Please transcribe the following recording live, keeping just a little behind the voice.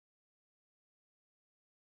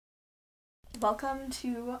welcome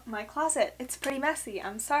to my closet. It's pretty messy,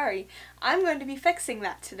 I'm sorry. I'm going to be fixing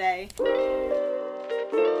that today.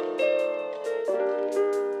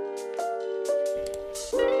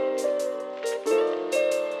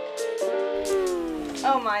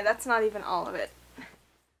 Oh my, that's not even all of it.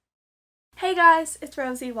 Hey guys, it's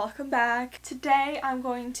Rosie, welcome back. Today I'm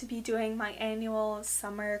going to be doing my annual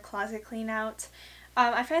summer closet clean out.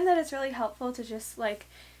 I find that it's really helpful to just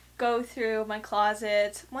go through my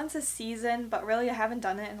closet once a season, but really I haven't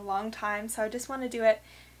done it in a long time, so I just want to do it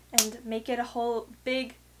and make it a whole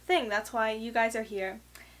big thing. That's why you guys are here.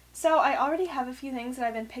 So I already have a few things that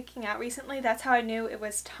I've been picking out recently. That's how I knew it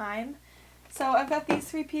was time. So I've got these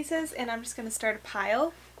 3 pieces and I'm just going to start a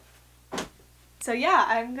pile. So yeah,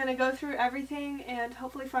 I'm going to go through everything and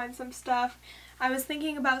hopefully find some stuff. I was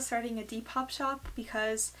thinking about starting a Depop shop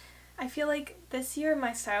because I feel like this year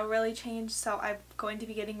my style really changed, so I'm going to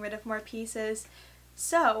be getting rid of more pieces.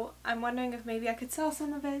 So I'm wondering if maybe I could sell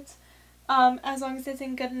some of it as long as it's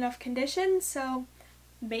in good enough condition. So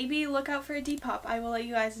maybe look out for a Depop. I will let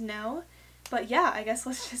you guys know. But yeah, I guess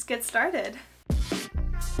let's just get started.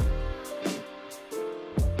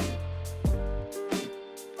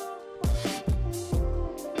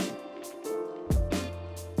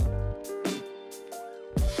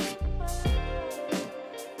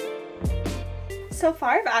 So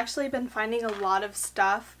far I've actually been finding a lot of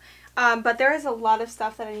stuff, but there is a lot of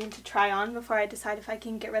stuff that I need to try on before I decide if I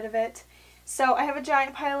can get rid of it. So I have a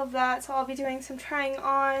giant pile of that, so I'll be doing some trying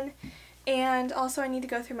on, and also I need to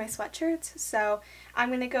go through my sweatshirts. So I'm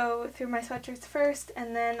going to go through my sweatshirts first,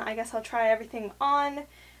 and then I guess I'll try everything on,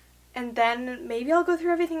 and then maybe I'll go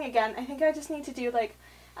through everything again. I think I just need to do like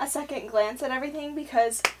a second glance at everything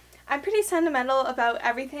because I'm pretty sentimental about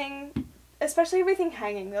everything. Especially everything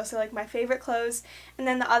hanging. Those are like my favorite clothes, and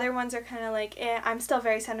then the other ones are kind of like, I'm still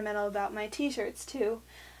very sentimental about my t-shirts too.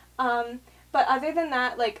 But other than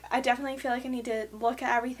that, I definitely feel like I need to look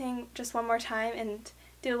at everything just one more time and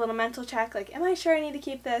do a little mental check, am I sure I need to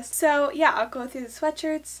keep this? So yeah, I'll go through the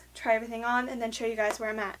sweatshirts, try everything on, and then show you guys where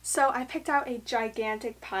I'm at. So I picked out a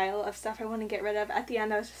gigantic pile of stuff I want to get rid of. At the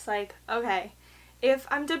end I was just like, okay, if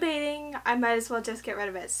I'm debating, I might as well just get rid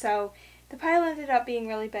of it. So the pile ended up being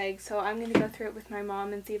really big, so I'm going to go through it with my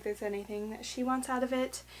mom and see if there's anything that she wants out of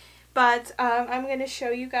it. But I'm going to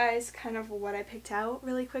show you guys kind of what I picked out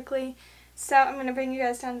really quickly. So I'm going to bring you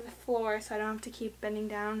guys down to the floor so I don't have to keep bending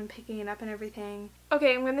down and picking it up and everything.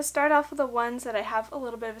 Okay, I'm going to start off with the ones that I have a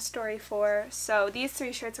little bit of a story for. So these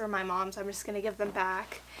 3 shirts were my mom's, so I'm just going to give them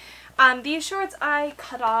back. These shorts I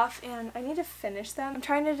cut off and I need to finish them. I'm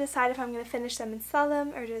trying to decide if I'm going to finish them and sell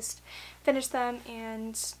them or just finish them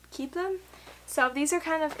and keep them. So these are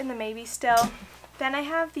kind of in the maybe still. Then I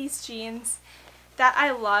have these jeans that I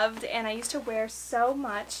loved and I used to wear so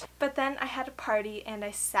much. But then I had a party and I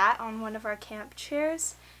sat on one of our camp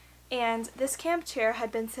chairs. And this camp chair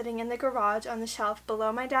had been sitting in the garage on the shelf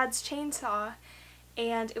below my dad's chainsaw.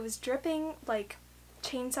 And it was dripping like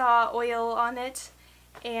chainsaw oil on it.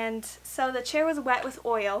 And so the chair was wet with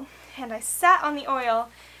oil, and I sat on the oil,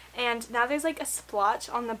 and now there's like a splotch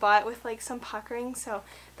on the butt with like some puckering, so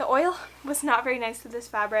the oil was not very nice with this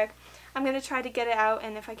fabric. I'm going to try to get it out,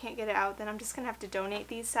 and if I can't get it out, then I'm just going to have to donate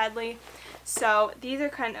these, sadly. So these are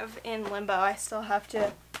kind of in limbo. I still have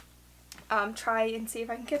to try and see if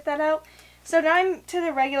I can get that out. So now I'm to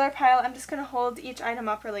the regular pile. I'm just going to hold each item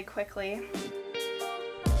up really quickly.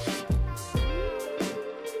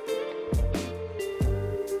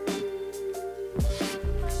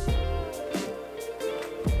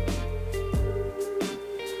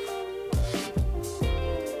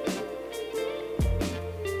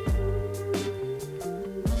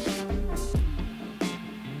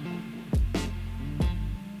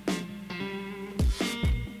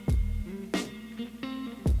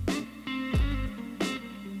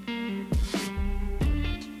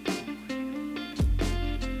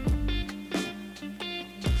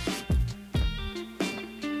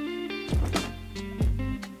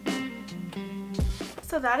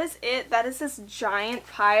 So that is it. That is this giant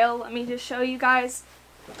pile. Let me just show you guys.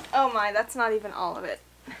 Oh my, that's not even all of it.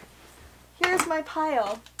 Here's my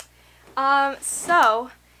pile.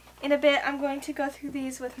 So in a bit I'm going to go through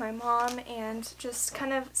these with my mom and just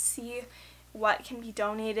kind of see what can be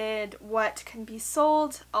donated, what can be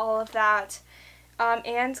sold, all of that.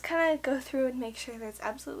 And kind of go through and make sure there's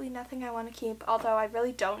absolutely nothing I want to keep, although I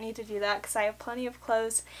really don't need to do that because I have plenty of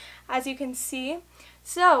clothes, as you can see.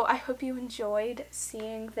 So I hope you enjoyed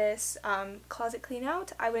seeing this closet clean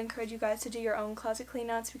out. I would encourage you guys to do your own closet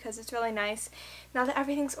clean outs because it's really nice now that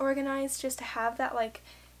everything's organized, just to have that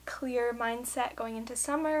clear mindset going into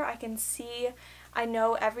summer. I can see I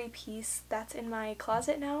know every piece that's in my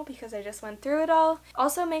closet now because I just went through it all.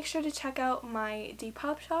 Also, make sure to check out my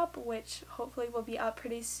Depop shop, which hopefully will be up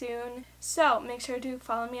pretty soon. So make sure to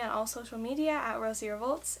follow me on all social media at Rosie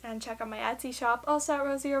Revolts, and check out my Etsy shop, also at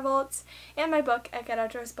Rosie Revolts, and my book at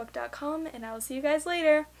getoutdoorsbook.com, and I will see you guys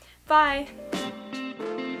later. Bye!